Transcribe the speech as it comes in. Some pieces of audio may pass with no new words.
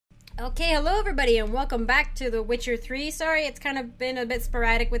Okay, hello everybody and welcome back to The Witcher 3. Sorry, it's kind of been a bit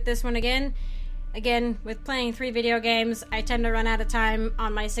sporadic with this one again. Again, with playing 3 video games, I tend to run out of time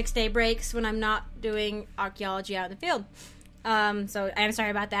on my 6-day breaks when I'm not doing archaeology out in the field. So I am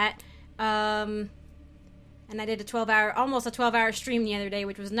sorry about that. And I did almost a 12-hour stream the other day,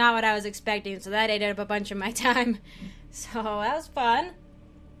 which was not what I was expecting, so that ate up a bunch of my time. So that was fun.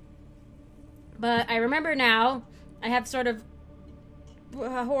 But I remember now, I have sort of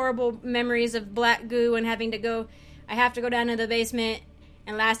horrible memories of black goo and having to go. I have to go down to the basement,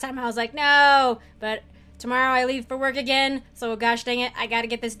 and last time I was like, no, but tomorrow I leave for work again, so gosh dang it, I gotta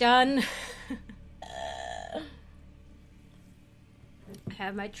get this done. I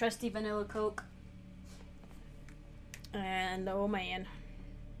have my trusty vanilla Coke, and oh man,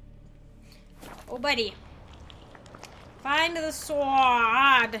 oh buddy, find the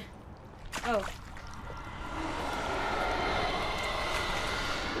sword. Oh.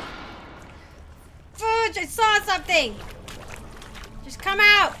 Fudge, I saw something! Just come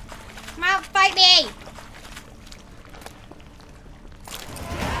out! Come out, fight me!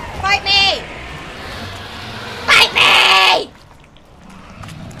 Fight me! Fight me!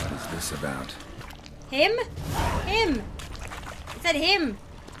 What is this about? Him? Him! It said him!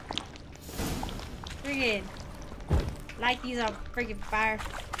 Friggin' light these on friggin' fire.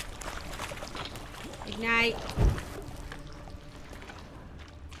 Ignite.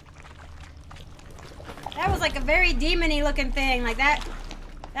 That was like a very demon-y looking thing, like that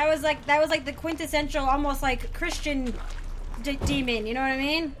was like the quintessential, almost like Christian demon, you know what I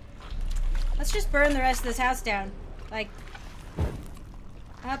mean? Let's just burn the rest of this house down. Like,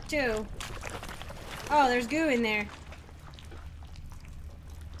 up to. Oh, there's goo in there.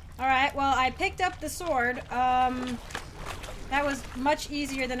 Alright, well, I picked up the sword. That was much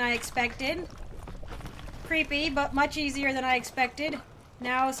easier than I expected. Creepy, but much easier than I expected.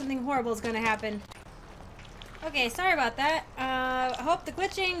 Now something horrible is gonna happen. Okay, sorry about that. I hope the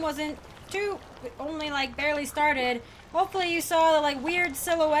glitching wasn't only like barely started. Hopefully you saw the like weird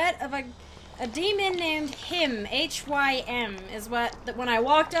silhouette of a demon named HIII, H-Y-M, is what, when I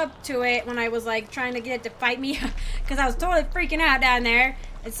walked up to it, when I was like trying to get it to fight me, because I was totally freaking out down there.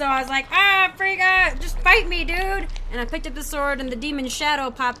 And so I was like, freak out, just fight me, dude. And I picked up the sword and the demon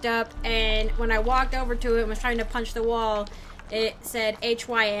shadow popped up, and when I walked over to it and was trying to punch the wall, it said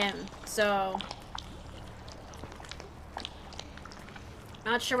H-Y-M, so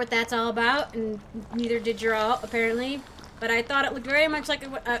not sure what that's all about, and neither did you all, apparently. But I thought it looked very much like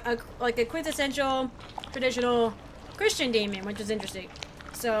a quintessential, traditional Christian demon, which is interesting.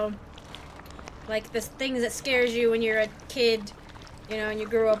 So, like the things that scares you when you're a kid, you know, and you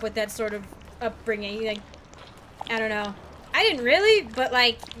grew up with that sort of upbringing. Like, I don't know. I didn't really, but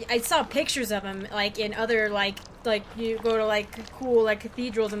like I saw pictures of them, like in other like you go to like cool like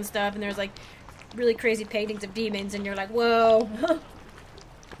cathedrals and stuff, and there's like really crazy paintings of demons, and you're like, whoa.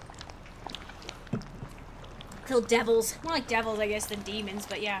 Kill devils. More like devils, I guess, than demons,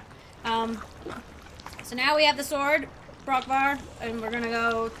 but yeah. So now we have the sword, Brockvar, and we're gonna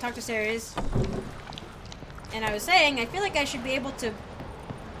go talk to Ceres. And I was saying, I feel like I should be able to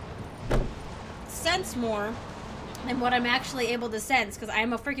sense more than what I'm actually able to sense, because I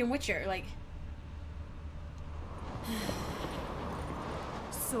am a freaking witcher, like.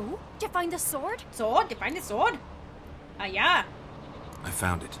 So, did you find the sword? Sword? Did you find the sword? Yeah. I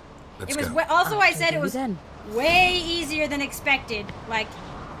found it. Let's It was go. also I said it was then. way easier than expected. Like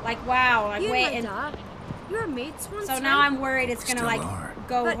wow. Like You way. and And Dad, your mates once. so now I'm worried it's gonna Still like are.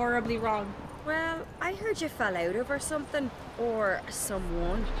 go But- horribly wrong. Well, I heard you fell out over something or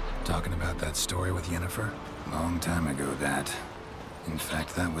someone. Talking about that story with Yennefer? Long time ago, that. In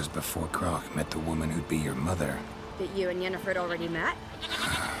fact, that was before Croc met the woman who'd be your mother. That you and Yennefer had already met.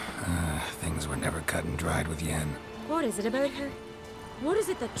 Things were never cut and dried with Yen. What is it about her? What is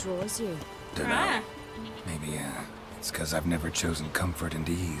it that draws you? Dunno. Ah. Maybe, it's because I've never chosen comfort and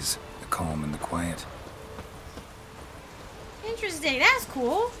ease, the calm and the quiet. Interesting. That's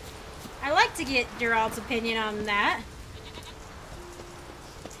cool. I like to get Gerald's opinion on that.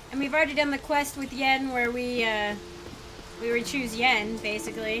 And we've already done the quest with Yen where we choose Yen,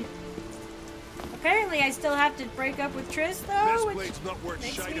 basically. Apparently I still have to break up with Triss, though, which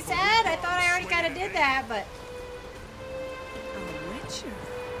makes me sad. I thought I already kind of did that, but... A witcher.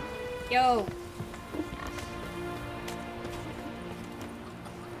 Yo.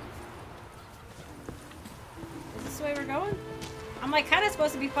 Is this the way we're going? I'm like kind of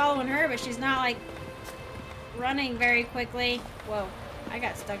supposed to be following her, but she's not like running very quickly. Whoa, I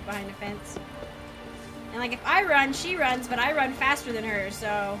got stuck behind a fence. And like if I run, she runs, but I run faster than her,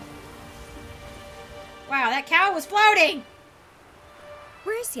 so... Wow, that cow was floating!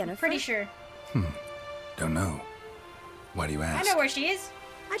 Where's Jennifer? Pretty sure. Don't know. Why do you I ask? know where she is.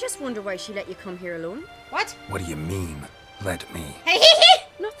 I just wonder why she let you come here alone. What? What do you mean, let me? Hey, hee hee!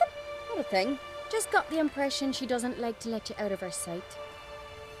 Nothing. Not a thing. Just got the impression she doesn't like to let you out of her sight.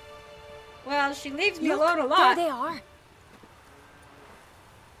 Well, she leaves me Look, alone a lot. there they are.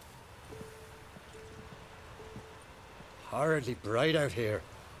 Horridly bright out here.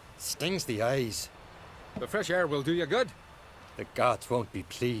 Stings the eyes. The fresh air will do you good. The gods won't be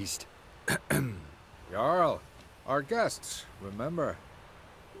pleased. Jarl, our guests, remember.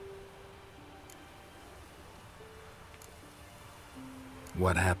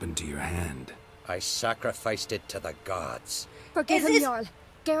 What happened to your hand? I sacrificed it to the gods. Forgive Is him, this- Jarl.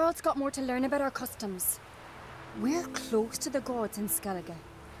 Geralt's got more to learn about our customs. We're close to the gods in Skellige,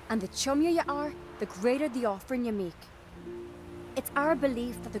 and the chummier you are, the greater the offering you make. It's our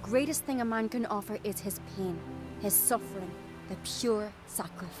belief that the greatest thing a man can offer is his pain, his suffering, the pure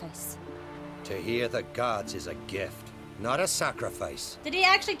sacrifice. To hear the gods is a gift, not a sacrifice. Did he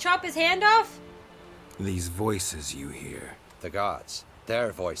actually chop his hand off? These voices you hear. The gods,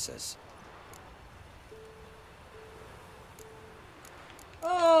 their voices.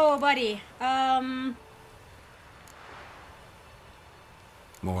 Oh, buddy.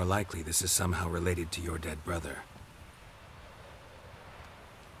 More likely this is somehow related to your dead brother.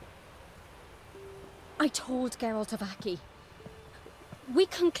 I told Geralt of Aki. We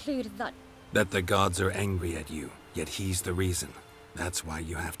concluded that That the gods are angry at you, yet he's the reason. That's why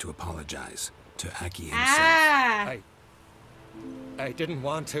you have to apologize to Aki himself. Ah! I didn't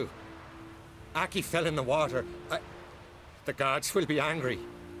want to. Aki fell in the water. The gods will be angry.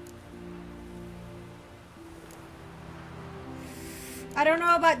 I don't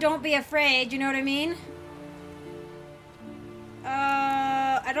know about don't be afraid, you know what I mean?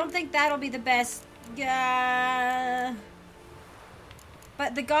 I don't think that'll be the best.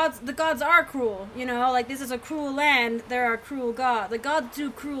 But the gods are cruel, you know? Like, this is a cruel land, there are cruel gods. The gods do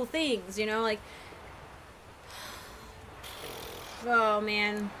cruel things, you know? Like... Oh,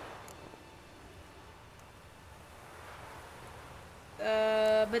 man.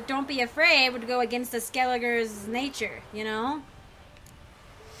 But don't be afraid would go against the Skellige's nature, you know?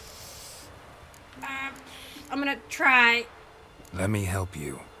 I'm gonna try. Let me help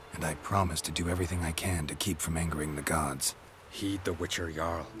you, and I promise to do everything I can to keep from angering the gods. Heed the Witcher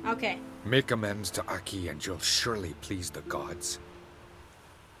Jarl. Okay. Make amends to Aki and you'll surely please the gods.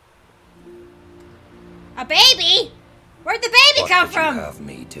 A baby? Where'd the baby come What would from? you have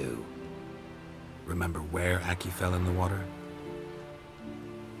me do? Remember where Aki fell in the water?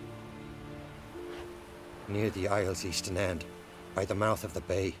 Near the Isle's eastern end, by the mouth of the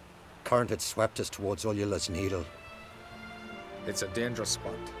bay. Current had swept us towards Ullula's Needle. It's a dangerous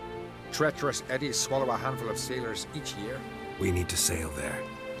spot. Treacherous eddies swallow a handful of sailors each year. We need to sail there.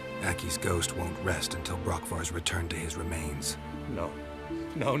 Aki's ghost won't rest until Brokvar's returned to his remains. No.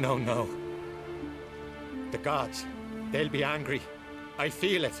 No, no, no. The gods, they'll be angry. I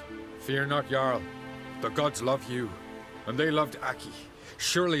feel it. Fear not, Jarl. The gods love you, and they loved Aki.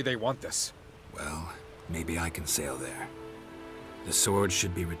 Surely they want this. Well, maybe I can sail there. The sword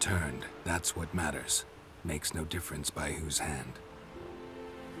should be returned. That's what matters. Makes no difference by whose hand.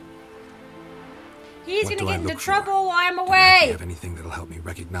 He's What gonna do I get into look for? trouble while I'm Do Aki away. have anything that'll help me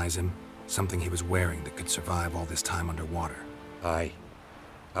recognize him? Something he was wearing that could survive all this time underwater? Aye.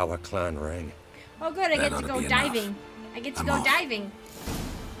 Our clan ring. Oh, good. I That get ought to to go be enough. diving. I get to I'm go off. diving.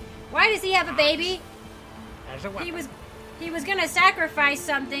 Why does he have a baby? He was gonna sacrifice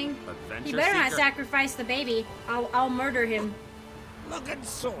something. He better not sacrifice the baby. I'll murder him. Looking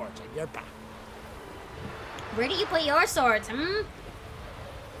sword in your back. Where do you put your swords, hmm?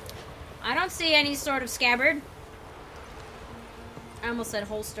 I don't see any sort of scabbard. I almost said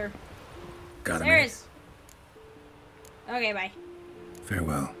holster. Got a There minute. is. Okay, bye.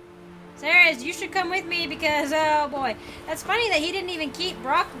 Farewell. Sarah's, you should come with me because, oh boy. That's funny that he didn't even keep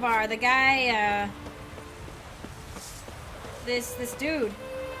Brokvar, the guy, this dude.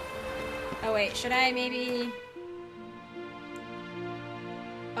 Oh wait, should I maybe...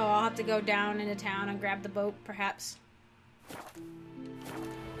 Oh, I'll have to go down into town and grab the boat, perhaps.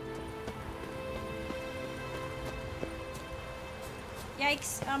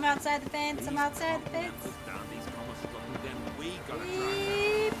 Yikes, I'm outside the fence, I'm outside the fence.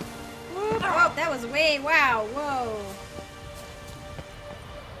 Beep. Whoop. Oh, that was way, wow, whoa.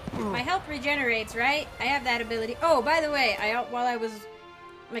 My health regenerates, right? I have that ability. Oh, by the way, while I was,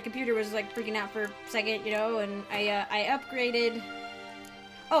 my computer was like freaking out for a second, you know, and I upgraded.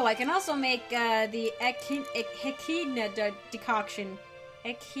 Oh, I can also make the Echidna decoction.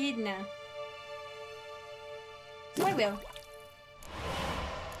 Echidna. So I will.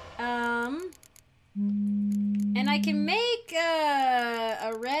 I can make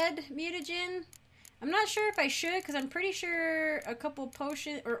a red mutagen. I'm not sure if I should, because I'm pretty sure a couple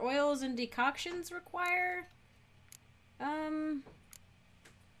potion or oils and decoctions require. Oh,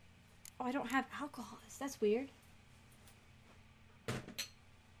 I don't have alcohol. That's weird.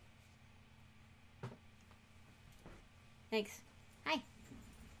 Thanks. Hi.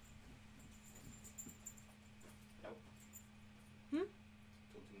 Out. Hmm?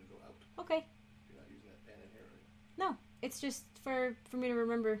 Told him to go out. Okay. You're not using that pen in here, right? No, it's just for me to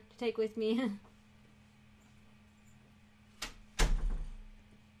remember to take with me.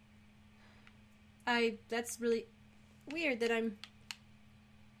 That's really weird that I'm...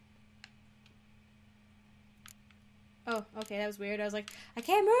 Oh, okay, that was weird. I was like, I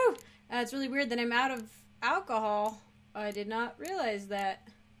can't move! It's really weird that I'm out of alcohol. I did not realize that.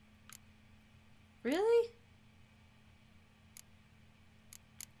 Really?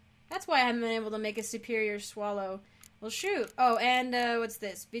 That's why I haven't been able to make a superior swallow. Well, shoot. Oh, and, what's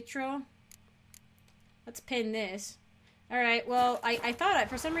this? Vitriol? Let's pin this. Alright, well, I thought,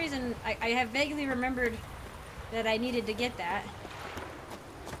 for some reason, I have vaguely remembered that I needed to get that.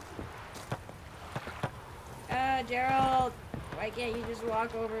 Gerald, why can't you just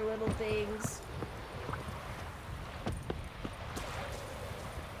walk over little things?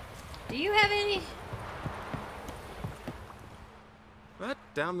 Do you have any? What?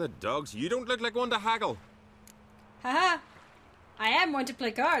 Damn the dogs. You don't look like one to haggle. Haha. I am one to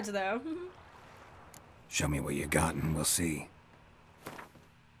play cards, though. Show me what you got and we'll see.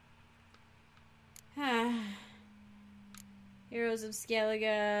 Heroes of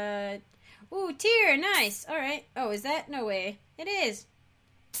Skellige. Ooh, tier, nice. Alright. Oh, is that? No way. It is.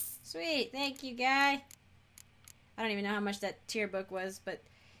 Sweet, thank you, guy. I don't even know how much that tier book was, but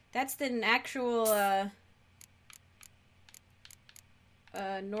that's the actual,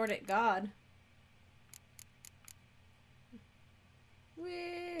 Nordic god. Woo!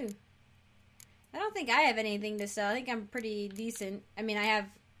 I don't think I have anything to sell. I think I'm pretty decent. I mean, I have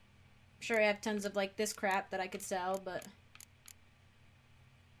tons of, like, this crap that I could sell, but...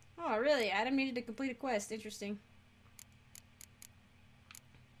 Oh, really? Adam needed to complete a quest. Interesting.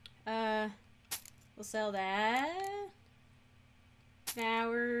 We'll sell that.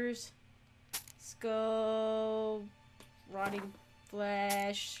 Flowers. Skull. Rotting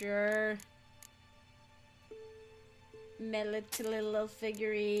flesh. Sure. Little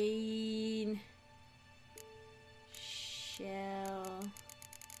figurine. Shell.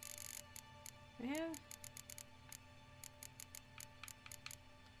 Yeah.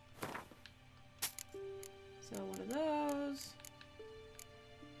 Sell one of those.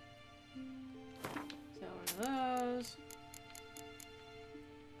 Sell one of those.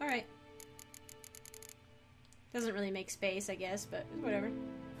 Alright. Doesn't really make space, I guess, but whatever.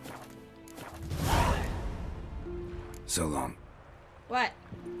 So long. What?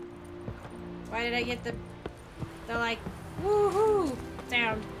 Why did I get the like, woohoo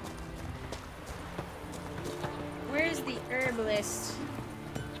sound? Where's the herbalist?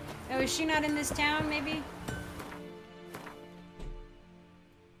 Oh, is she not in this town, maybe?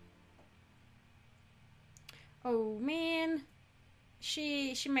 Oh, man.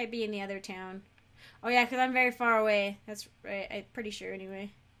 She might be in the other town. Oh, yeah, because I'm very far away. That's right. I'm pretty sure,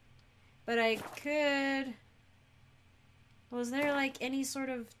 anyway. But I could... Was there, like, any sort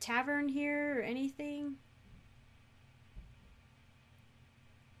of tavern here or anything?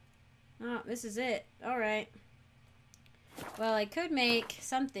 Oh, this is it. Alright. Well, I could make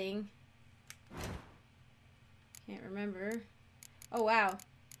something. Can't remember. Oh, wow.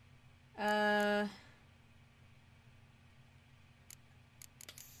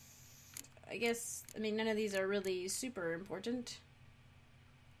 I guess, I mean, none of these are really super important.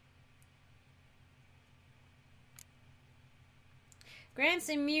 Grants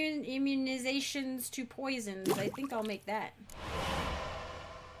immunizations to poisons. I think I'll make that.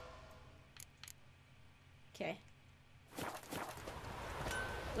 Okay.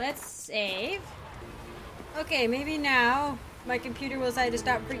 Let's save. Okay, maybe now my computer will decide to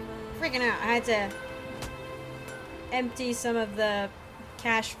stop freaking out. I had to empty some of the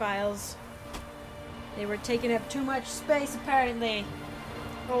cache files. They were taking up too much space, apparently.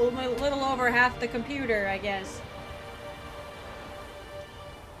 Oh, a little over half the computer, I guess.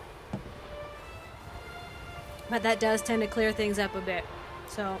 But that does tend to clear things up a bit.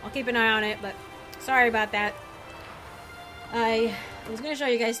 So, I'll keep an eye on it, but sorry about that. I was going to show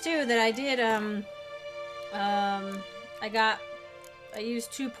you guys, too, that I did, I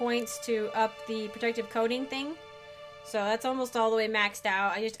used 2 points to up the protective coating thing. So, that's almost all the way maxed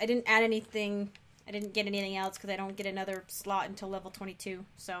out. I didn't add anything, I didn't get anything else because I don't get another slot until level 22.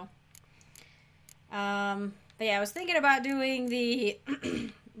 So, But yeah, I was thinking about doing the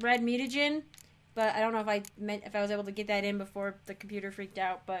red mutagen, but I don't know if I was able to get that in before the computer freaked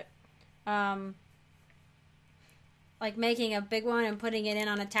out. But like making a big one and putting it in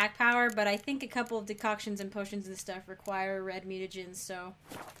on attack power. But I think a couple of decoctions and potions and stuff require red mutagens, so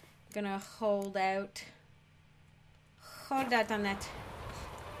I'm gonna hold out. Hold out on that.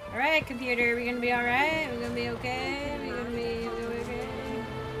 All right, computer, we're gonna be all right. We're gonna be okay. We're gonna be okay.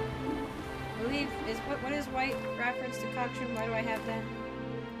 I believe is what is white reference decoction? Why do I have that?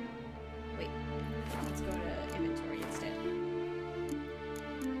 Wait, let's go to inventory instead.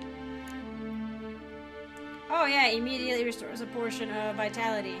 Oh yeah, immediately restores a portion of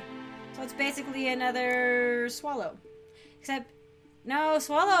vitality. So it's basically another swallow, except no,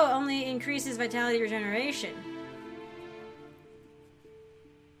 swallow only increases vitality regeneration.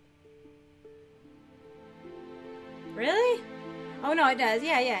 Really? Oh no, it does.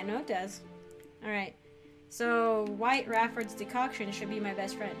 Yeah, no, it does. Alright. So, White Rafford's decoction should be my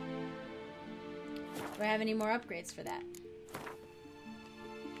best friend. Do I have any more upgrades for that?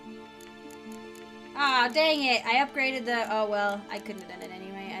 Ah, dang it! I upgraded the... Oh, well, I couldn't have done it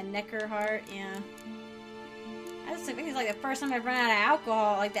anyway. A Necker heart, yeah. I just think it's like the first time I've run out of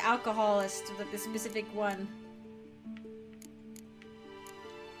alcohol. Like, the alcoholist, like the specific one.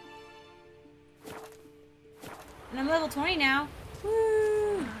 And I'm level 20 now.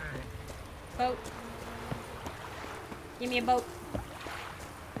 Woo! Boat. Give me a boat.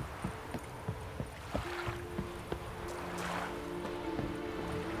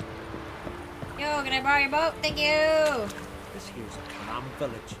 Yo, can I borrow your boat? Thank you! This here's a clam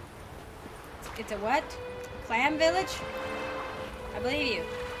village. It's a what? Clam village? I believe you.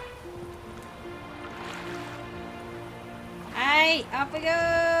 Alright, off we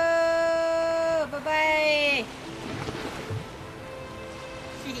go! Bye-bye!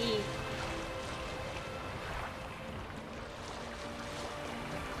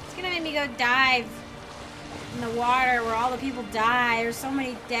 It's gonna make me go dive in the water where all the people die. There's so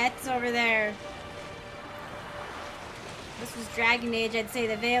many deaths over there. If this was Dragon Age, I'd say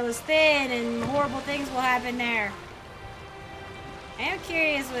the veil is thin and horrible things will happen there. I am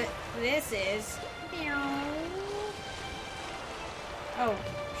curious what this is. Oh,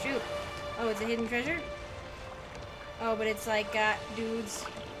 shoot. Oh, it's a hidden treasure? Oh, but it's like got dudes.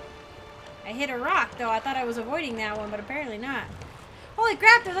 I hit a rock, though. I thought I was avoiding that one, but apparently not. Holy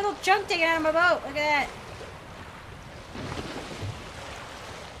crap, there's a little chunk taken out of my boat. Look at that.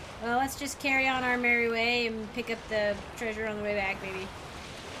 Well, let's just carry on our merry way and pick up the treasure on the way back, maybe.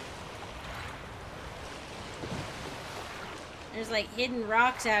 There's like hidden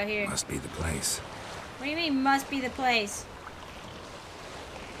rocks out here. Must be the place. What do you mean, must be the place?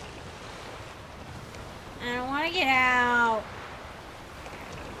 I don't want to get out.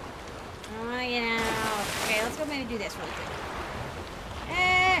 I don't want to get out. Okay, let's go maybe do this really quick.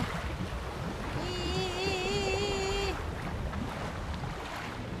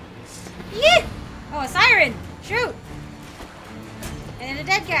 Yeah! Oh, a siren! Shoot! And then a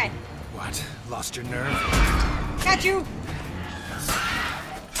dead guy. What? Lost your nerve? Got you!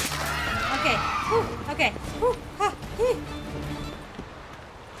 Okay. Whew. Okay. Whew. Ah.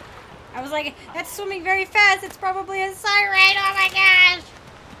 I was like, that's swimming very fast. It's probably a siren. Oh my gosh!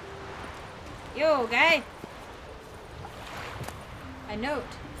 Yo, guy. A note.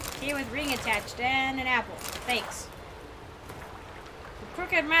 Key with ring attached and an apple. Thanks. The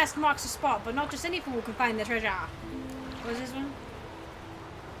crooked mask marks the spot, but not just any fool can find the treasure. What was this one?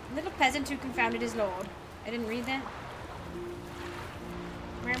 A little peasant who confounded his lord. I didn't read that.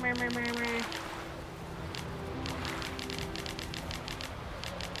 Meh, meh, meh, meh, meh.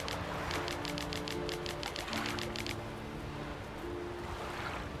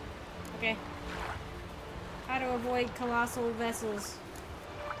 Okay. How to avoid colossal vessels.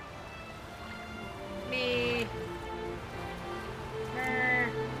 Me. Brr.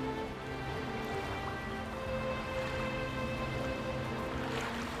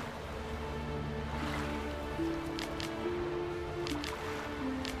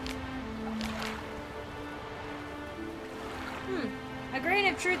 A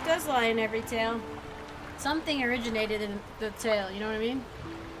grain of truth does lie in every tale. Something originated in the tale, you know what I mean?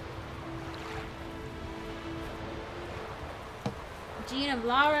 Gene of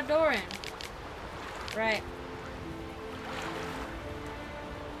Laura Doran. Right.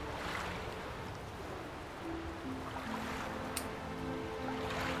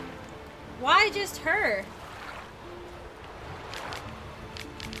 Why just her?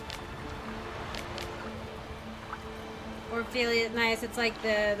 Or Ophelia, nice. It's like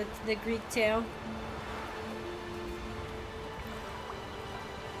the Greek tale.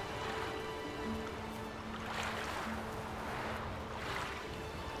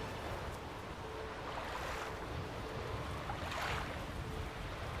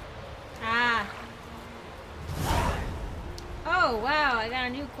 wow, I got a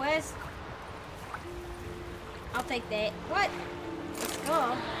new quest. I'll take that. What? Let's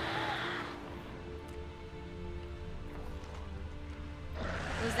go.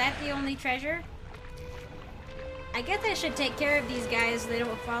 Was that the only treasure? I guess I should take care of these guys so they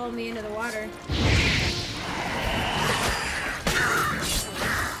don't follow me into the water.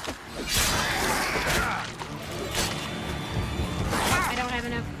 I don't have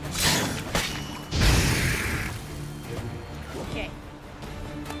enough. Okay.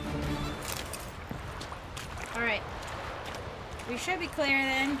 Alright. We should be clear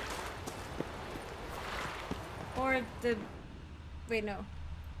then. Or the... Wait, no.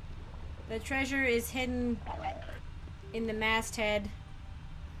 The treasure is hidden in the masthead.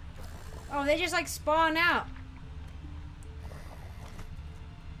 Oh, they just like spawn out.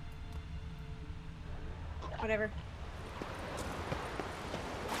 Whatever.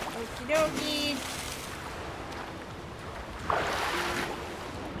 Okie dokie.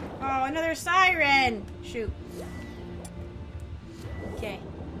 Oh, another siren! Shoot. Okay.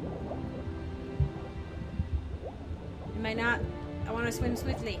 Am I not? I want to swim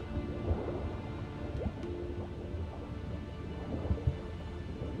swiftly.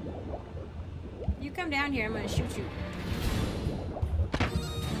 You come down here, I'm gonna shoot you.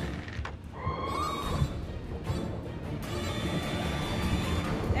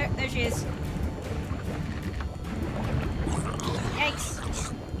 There she is. Yikes.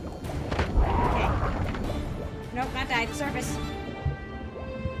 Okay. Nope, not died. Surface.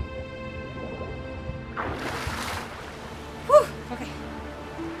 Whew! Okay.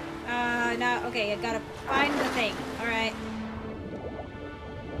 Now, okay, I gotta find the thing. Alright.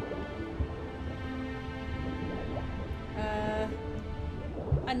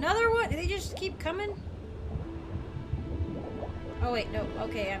 Another one? Do they just keep coming? Oh wait, no.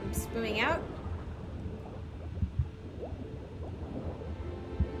 Okay, I'm swimming out.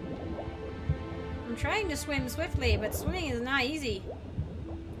 I'm trying to swim swiftly, but swimming is not easy.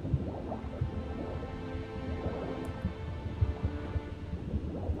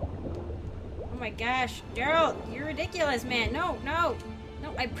 Oh my gosh, Gerald, you're ridiculous, man. No, no,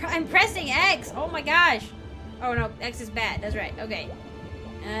 no. I'm pressing X. Oh my gosh. Oh no, X is bad. That's right. Okay.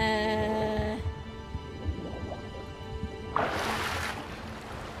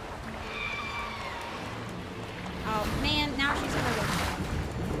 Oh man, now she's gonna go.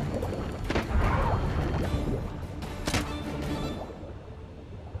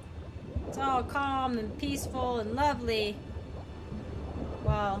 It's all calm and peaceful and lovely.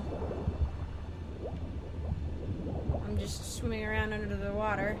 Well, I'm just swimming around under the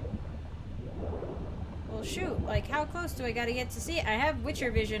water. Well, shoot, like, how close do I gotta get to see it? I have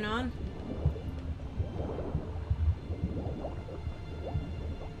Witcher vision on.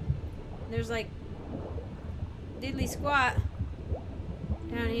 There's, like, diddly squat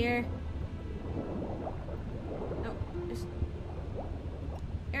down here. Oh,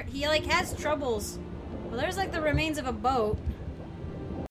 he, like, has troubles. Well, there's, like, the remains of a boat.